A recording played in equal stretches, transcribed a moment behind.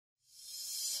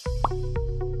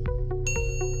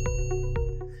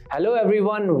Hello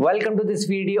everyone, welcome to this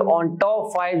video on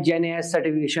top 5 Gen AI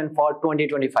certification for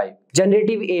 2025.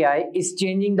 Generative AI is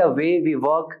changing the way we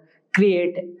work,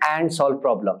 create and solve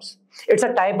problems. It's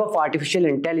a type of artificial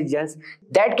intelligence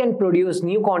that can produce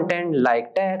new content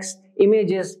like text,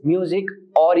 images, music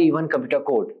or even computer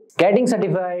code. Getting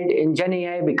certified in Gen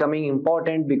AI becoming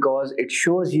important because it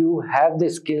shows you have the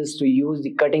skills to use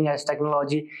the cutting edge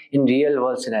technology in real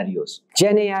world scenarios.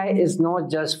 Gen AI is not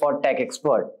just for tech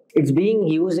expert. It's being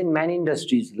used in many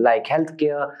industries like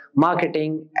healthcare,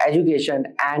 marketing,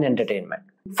 education, and entertainment.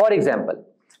 For example,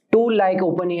 tools like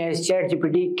OpenAI's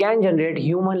ChatGPT can generate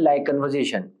human-like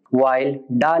conversation, while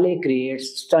DALL-E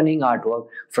creates stunning artwork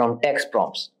from text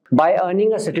prompts. By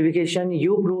earning a certification,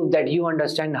 you prove that you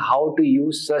understand how to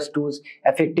use such tools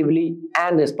effectively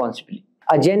and responsibly.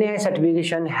 A Gen AI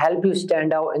certification helps you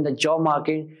stand out in the job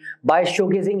market by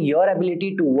showcasing your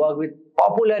ability to work with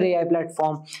popular AI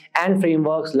platforms and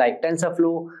frameworks like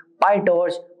TensorFlow,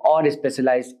 PyTorch, or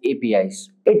specialized APIs.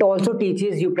 It also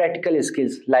teaches you practical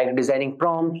skills like designing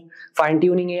prompts,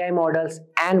 fine-tuning AI models,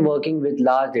 and working with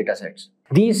large datasets.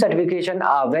 These certifications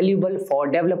are valuable for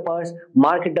developers,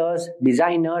 marketers,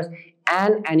 designers,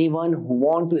 and anyone who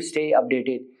wants to stay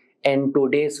updated in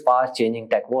today's fast-changing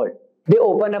tech world. They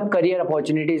open up career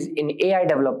opportunities in AI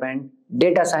development,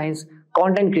 data science,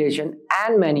 content creation,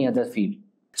 and many other fields.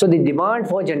 So the demand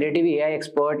for generative AI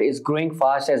expert is growing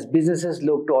fast as businesses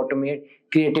look to automate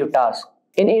creative tasks.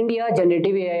 In India,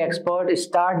 generative AI experts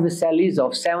start with salaries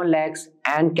of 7 lakhs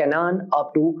and can earn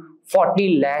up to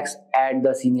 40 lakhs at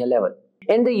the senior level.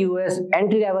 In the US,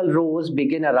 entry-level roles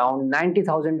begin around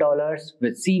 $90,000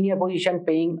 with senior position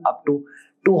paying up to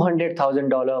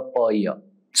 $200,000 per year.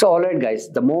 So alright guys,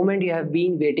 the moment you have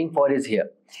been waiting for is here.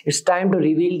 It's time to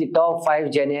reveal the top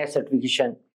 5 Gen AI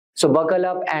certification. So buckle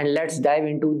up and let's dive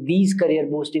into these career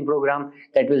boosting programs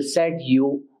that will set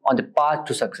you on the path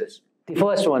to success. The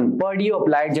first one, Purdue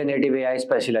Applied Generative AI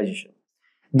Specialization.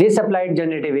 This applied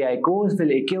generative AI course will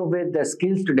equip with the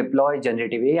skills to deploy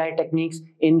generative AI techniques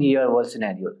in real-world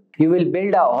scenarios. You will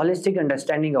build a holistic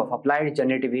understanding of applied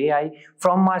generative AI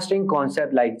from mastering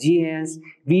concepts like GANs,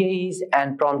 VAEs,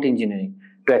 and prompt engineering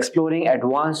to exploring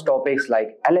advanced topics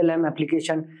like LLM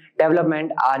application,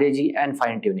 development, RAG, and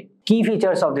fine-tuning. Key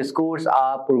features of this course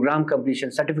are program completion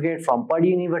certificate from Purdue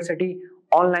University,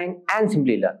 online and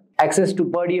Simplilearn. Access to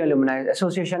Purdue Alumni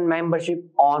Association membership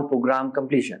on program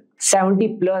completion.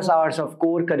 70 plus hours of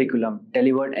core curriculum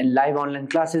delivered in live online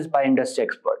classes by industry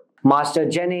experts. Master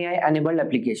Gen AI enabled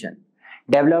application.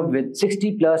 Developed with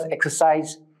 60 plus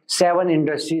exercise, 7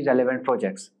 industry relevant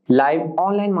projects. Live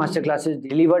online masterclasses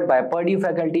delivered by Purdue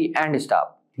faculty and staff.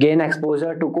 Gain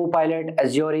exposure to Copilot,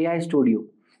 Azure AI Studio,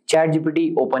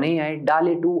 ChatGPT, OpenAI,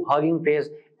 DALL-E 2, Hugging Face,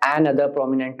 and other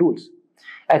prominent tools.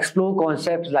 Explore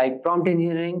concepts like prompt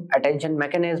engineering, attention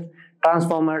mechanism,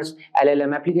 transformers,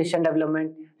 LLM application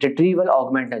development, retrieval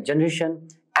augmented generation,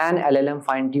 and LLM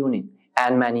fine-tuning,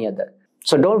 and many others.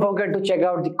 So don't forget to check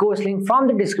out the course link from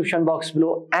the description box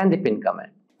below and the pinned comment.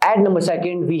 At number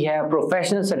 2, we have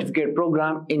Professional Certificate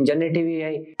Program in Generative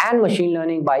AI and Machine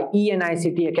Learning by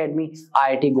ENICT Academy,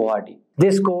 IIT Guwahati.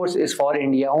 This course is for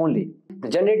India only. The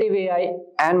Generative AI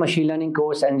and Machine Learning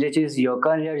course enriches your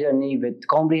career journey with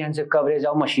comprehensive coverage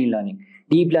of machine learning,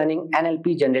 deep learning,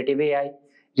 NLP, generative AI,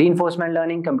 reinforcement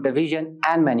learning, computer vision,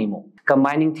 and many more.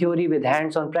 Combining theory with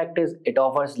hands-on practice, it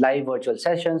offers live virtual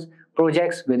sessions,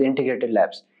 projects with integrated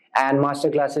labs, and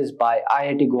masterclasses by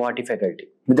IIT Guwahati faculty.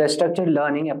 With a structured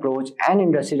learning approach and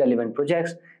industry-relevant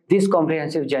projects, this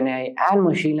comprehensive Gen AI and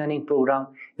machine learning program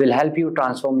will help you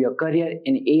transform your career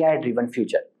in AI-driven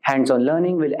future. Hands-on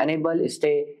learning will enable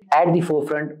stay at the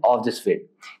forefront of this field.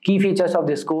 Key features of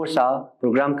this course are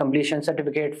program completion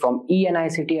certificate from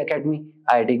ENICT Academy,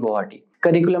 IIT Guwahati.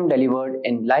 Curriculum delivered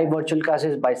in live virtual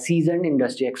classes by seasoned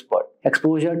industry experts.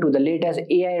 Exposure to the latest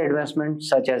AI advancements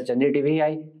such as generative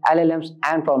AI, LLMs,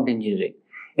 and prompt engineering.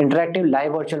 Interactive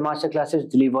live virtual masterclasses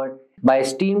delivered by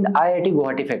esteemed IIT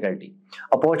Guwahati faculty.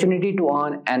 Opportunity to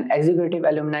earn an executive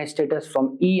alumni status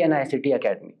from ENICT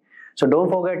Academy. So don't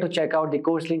forget to check out the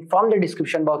course link from the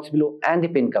description box below and the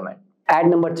pinned comment. At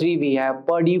number 3, we have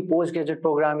Purdue Postgraduate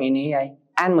Program in AI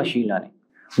and Machine Learning.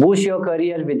 Boost your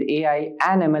career with AI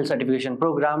and ML certification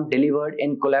program delivered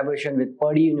in collaboration with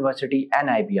Purdue University and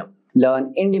IBM.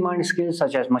 Learn in-demand skills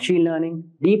such as machine learning,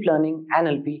 deep learning,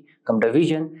 NLP, computer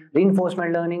vision,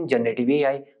 reinforcement learning, generative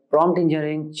AI, prompt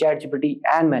engineering, ChatGPT,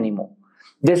 and many more.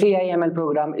 This AI/ML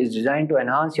program is designed to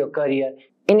enhance your career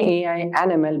in AI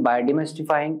and ML by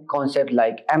demystifying concepts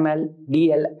like ML,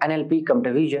 DL, NLP,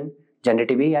 computer vision,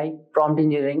 generative AI, prompt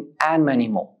engineering, and many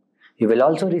more. You will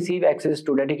also receive access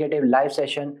to dedicated live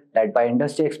sessions led by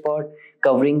industry experts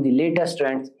covering the latest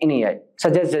trends in AI,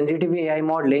 such as generative AI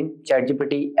modeling,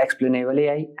 ChatGPT, explainable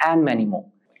AI, and many more.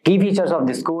 Key features of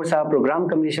this course are program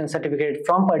completion certificate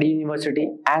from Purdue University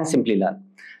and Simplilearn,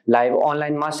 live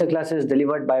online masterclasses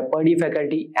delivered by Purdue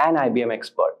faculty and IBM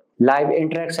expert, live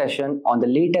interact session on the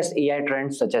latest AI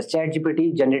trends such as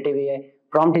ChatGPT, generative AI,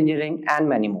 prompt engineering, and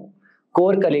many more.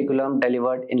 Core curriculum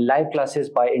delivered in live classes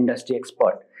by industry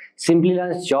expert.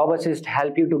 Simplilearn's Job Assist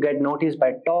help you to get noticed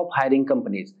by top hiring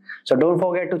companies. So don't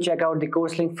forget to check out the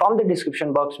course link from the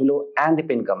description box below and the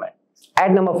pinned comment.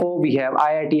 At number 4, we have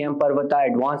IITM Parvata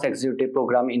Advanced Executive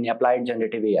Program in Applied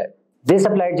Generative AI. This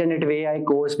Applied Generative AI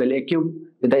course will equip you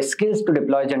with the skills to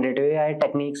deploy generative AI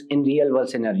techniques in real-world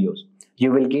scenarios.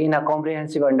 You will gain a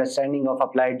comprehensive understanding of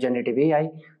applied generative AI,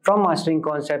 from mastering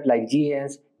concepts like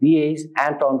GANs, VAs,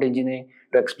 and prompt engineering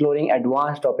to exploring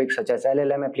advanced topics such as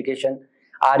LLM application,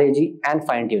 RAG, and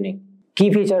fine-tuning.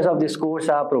 Key features of this course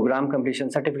are program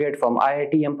completion certificate from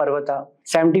IITM Parvata,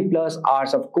 70+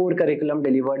 hours of core curriculum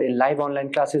delivered in live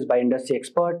online classes by industry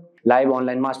expert, live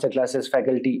online masterclasses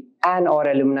faculty and or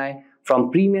alumni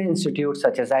from premier institutes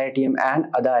such as IITM and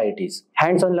other IITs.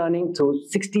 Hands-on learning through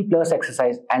 60+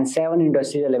 exercise and 7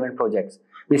 industry-relevant projects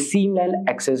with seamless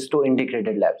access to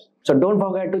integrated labs. So don't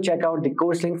forget to check out the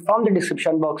course link from the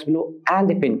description box below and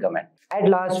the pinned comment. At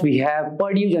last, we have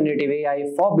Purdue Generative AI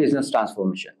for Business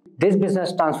Transformation. This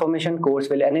business transformation course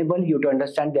will enable you to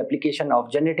understand the application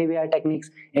of generative AI techniques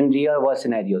in real-world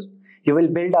scenarios. You will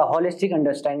build a holistic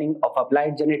understanding of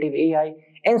applied generative AI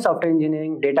in software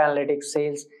engineering, data analytics,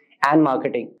 sales and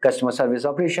marketing, customer service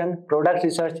operation, product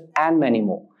research, and many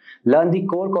more. Learn the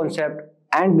core concept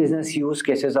and business use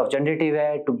cases of generative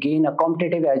AI to gain a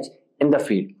competitive edge in the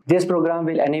field. This program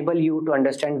will enable you to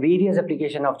understand various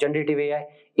applications of generative AI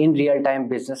in real-time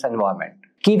business environment.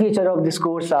 Key features of this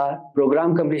course are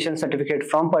program completion certificate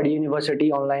from Purdue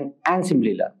University online and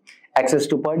Simplilearn, access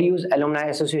to Purdue's Alumni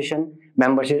Association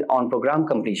membership on program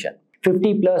completion,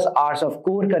 50+ hours of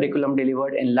core curriculum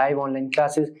delivered in live online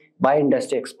classes by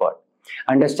industry expert.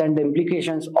 Understand the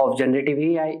implications of generative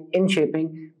AI in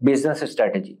shaping business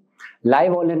strategy.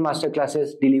 Live online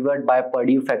masterclasses delivered by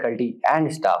Purdue faculty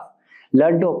and staff.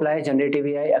 Learn to apply generative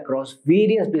AI across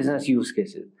various business use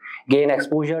cases. Gain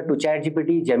exposure to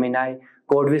ChatGPT, Gemini,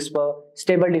 Code Whisper,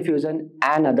 Stable Diffusion,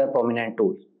 and other prominent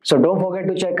tools. So don't forget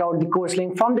to check out the course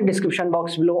link from the description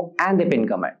box below and the pinned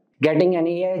comment. Getting an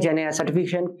AI Gen AI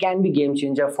certification can be game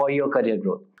changer for your career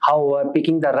growth. However,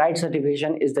 picking the right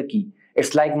certification is the key.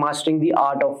 It's like mastering the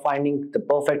art of finding the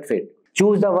perfect fit.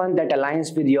 Choose the one that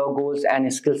aligns with your goals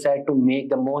and skill set to make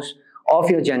the most of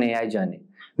your Gen AI journey.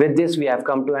 With this, we have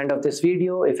come to the end of this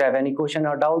video. If you have any question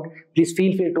or doubt, please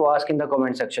feel free to ask in the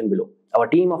comment section below. Our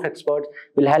team of experts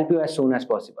will help you as soon as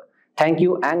possible. Thank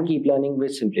you and keep learning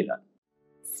with Simplilearn.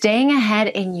 Staying ahead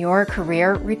in your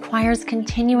career requires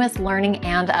continuous learning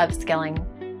and upskilling.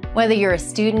 Whether you're a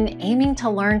student aiming to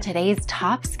learn today's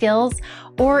top skills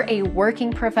or a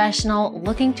working professional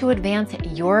looking to advance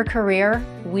your career,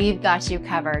 we've got you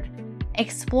covered.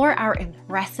 Explore our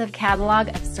impressive catalog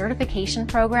of certification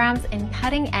programs in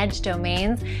cutting-edge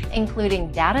domains,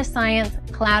 including data science,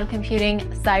 cloud computing,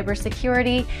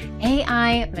 cybersecurity,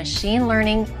 AI, machine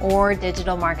learning, or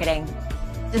digital marketing.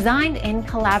 Designed in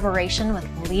collaboration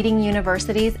with leading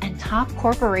universities and top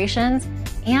corporations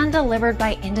and delivered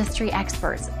by industry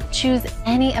experts, choose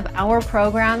any of our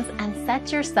programs and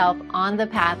set yourself on the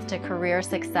path to career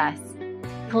success.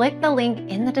 Click the link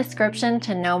in the description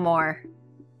to know more.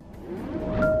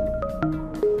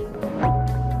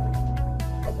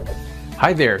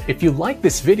 Hi there, if you like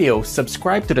this video,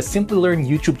 subscribe to the Simplilearn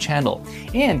YouTube channel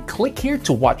and click here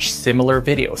to watch similar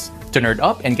videos. To nerd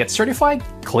up and get certified,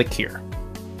 click here.